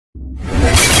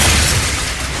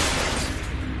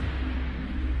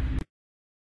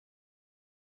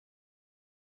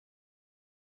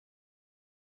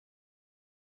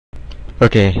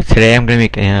Okay, today I'm gonna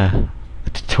make a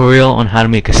tutorial on how to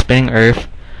make a spinning earth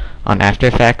on After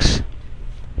Effects.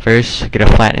 First, get a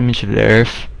flat image of the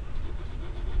earth,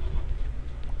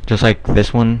 just like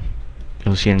this one.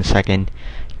 You'll see in a second.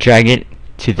 Drag it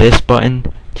to this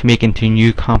button to make into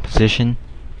new composition.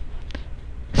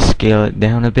 Scale it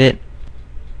down a bit.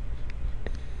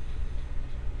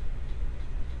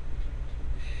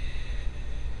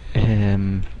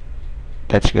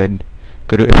 That's good.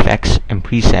 Go to Effects and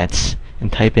Presets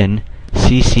and type in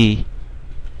CC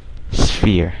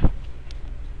Sphere.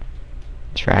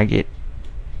 Drag it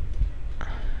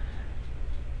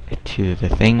to the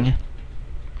thing.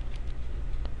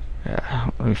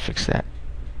 Let me fix that.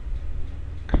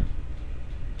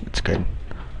 That's good.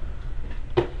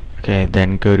 Okay,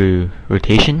 then go to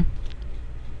Rotation.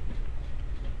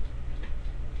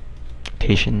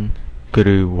 Go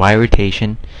to Y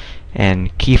Rotation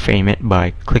and keyframe it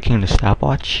by clicking the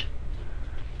stopwatch.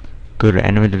 Go to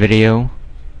end of the video.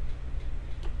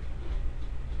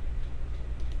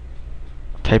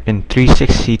 Type in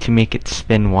 360 to make it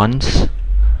spin once,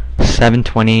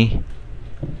 720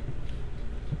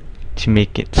 to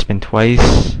make it spin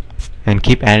twice, and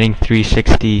keep adding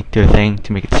 360 to the thing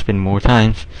to make it spin more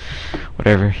times.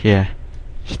 Whatever, yeah.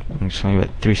 I'm just going to leave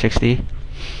it 360.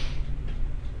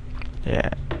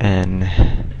 Yeah, and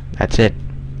that's it.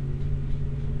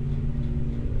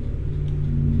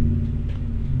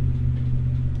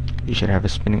 You should have a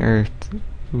spinning earth.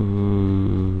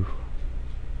 Ooh.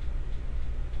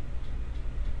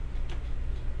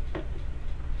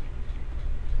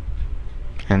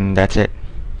 And that's it.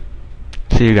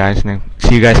 See you guys in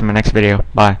my next video.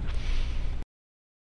 Bye.